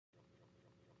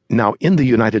Now, in the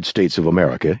United States of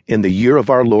America, in the year of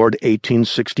our Lord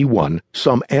 1861,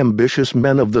 some ambitious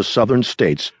men of the southern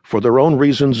states, for their own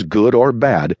reasons good or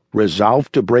bad,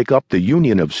 resolved to break up the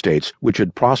union of states which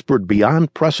had prospered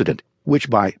beyond precedent, which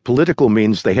by political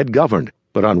means they had governed,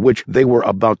 but on which they were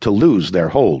about to lose their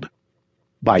hold.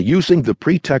 By using the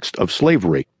pretext of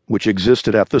slavery, which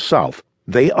existed at the South,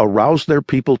 they aroused their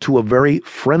people to a very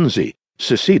frenzy,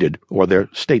 seceded, or their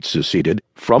states seceded,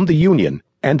 from the Union,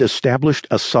 and established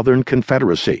a Southern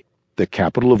Confederacy, the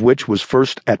capital of which was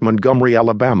first at Montgomery,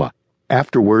 Alabama,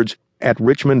 afterwards at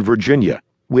Richmond, Virginia,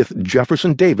 with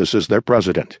Jefferson Davis as their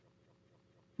president.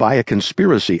 By a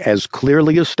conspiracy as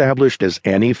clearly established as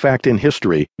any fact in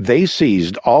history, they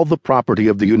seized all the property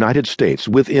of the United States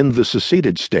within the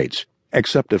seceded states,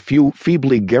 except a few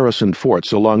feebly garrisoned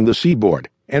forts along the seaboard,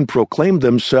 and proclaimed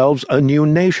themselves a new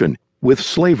nation, with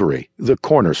slavery the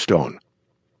cornerstone.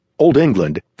 Old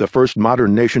England, the first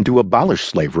modern nation to abolish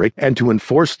slavery and to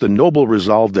enforce the noble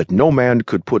resolve that no man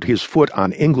could put his foot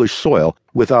on English soil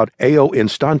without eo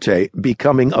instante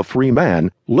becoming a free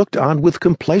man, looked on with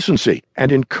complacency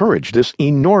and encouraged this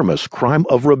enormous crime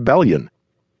of rebellion.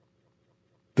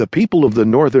 The people of the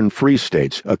northern free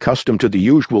states, accustomed to the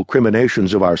usual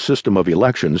criminations of our system of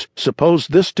elections,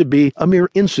 supposed this to be a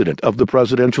mere incident of the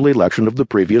presidential election of the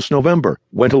previous November,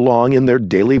 went along in their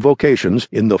daily vocations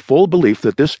in the full belief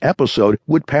that this episode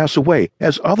would pass away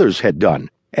as others had done,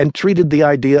 and treated the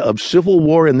idea of civil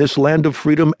war in this land of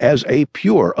freedom as a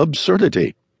pure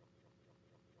absurdity.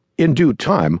 In due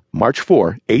time, March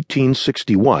 4,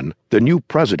 1861, the new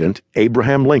president,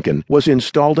 Abraham Lincoln, was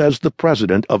installed as the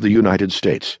President of the United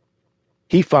States.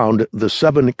 He found the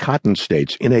 7 cotton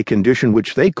states in a condition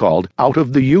which they called out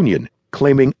of the Union,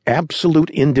 claiming absolute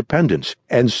independence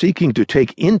and seeking to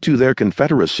take into their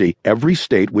confederacy every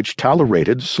state which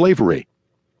tolerated slavery.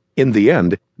 In the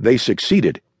end, they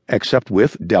succeeded, except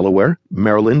with Delaware,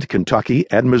 Maryland, Kentucky,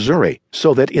 and Missouri,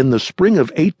 so that in the spring of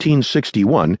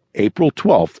 1861, April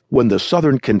 12th, when the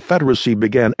Southern Confederacy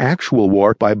began actual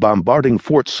war by bombarding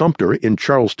Fort Sumter in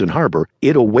Charleston Harbor,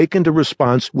 it awakened a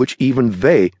response which even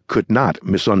they could not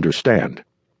misunderstand.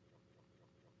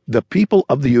 The people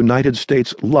of the United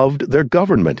States loved their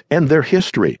government and their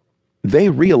history. They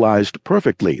realized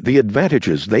perfectly the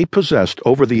advantages they possessed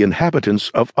over the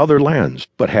inhabitants of other lands,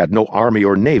 but had no army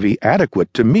or navy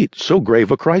adequate to meet so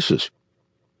grave a crisis.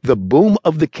 The boom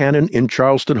of the cannon in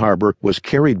Charleston Harbor was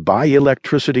carried by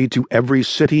electricity to every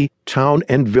city, town,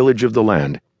 and village of the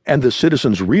land, and the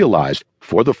citizens realized,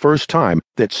 for the first time,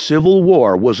 that civil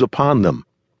war was upon them.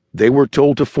 They were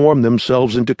told to form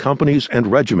themselves into companies and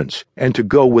regiments, and to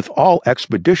go with all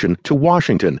expedition to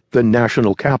Washington, the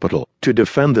national capital, to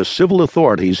defend the civil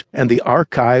authorities and the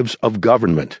archives of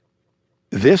government.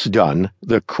 This done,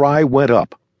 the cry went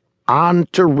up, "On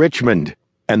to Richmond!"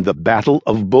 and the Battle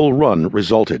of Bull Run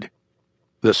resulted.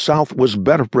 The South was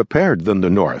better prepared than the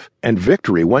North, and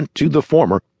victory went to the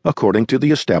former according to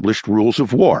the established rules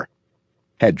of war.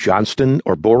 Had Johnston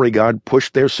or Beauregard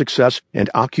pushed their success and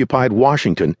occupied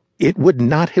Washington, it would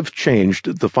not have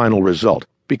changed the final result,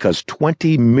 because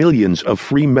 20 millions of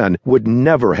free men would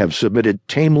never have submitted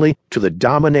tamely to the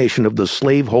domination of the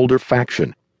slaveholder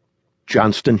faction.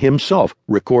 Johnston himself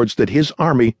records that his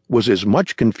army was as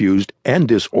much confused and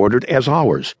disordered as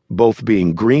ours, both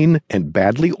being green and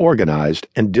badly organized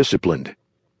and disciplined.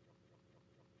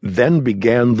 Then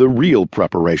began the real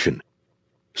preparation.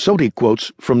 Soddy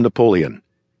quotes from Napoleon.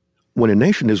 When a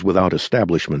nation is without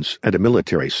establishments and a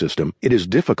military system, it is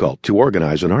difficult to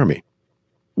organize an army.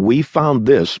 We found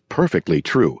this perfectly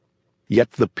true.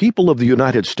 Yet the people of the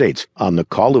United States, on the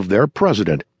call of their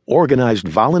president, organized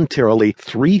voluntarily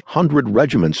 300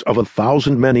 regiments of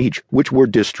 1,000 men each, which were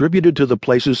distributed to the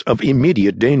places of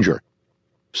immediate danger.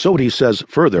 Soddy says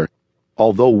further,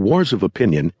 although wars of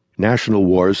opinion, national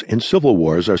wars, and civil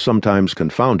wars are sometimes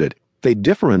confounded, they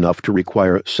differ enough to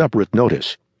require separate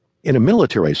notice. In a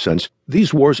military sense,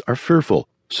 these wars are fearful,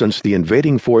 since the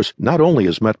invading force not only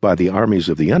is met by the armies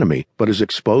of the enemy, but is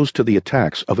exposed to the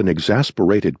attacks of an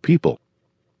exasperated people.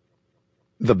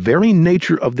 The very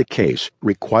nature of the case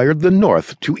required the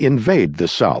North to invade the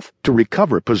South, to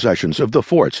recover possessions of the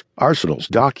forts, arsenals,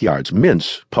 dockyards,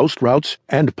 mints, post routes,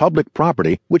 and public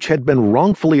property which had been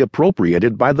wrongfully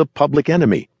appropriated by the public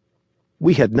enemy.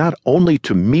 We had not only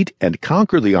to meet and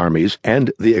conquer the armies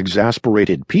and the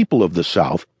exasperated people of the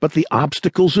South, but the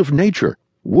obstacles of nature,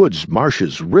 woods,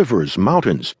 marshes, rivers,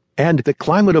 mountains, and the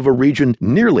climate of a region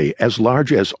nearly as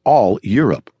large as all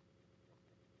Europe.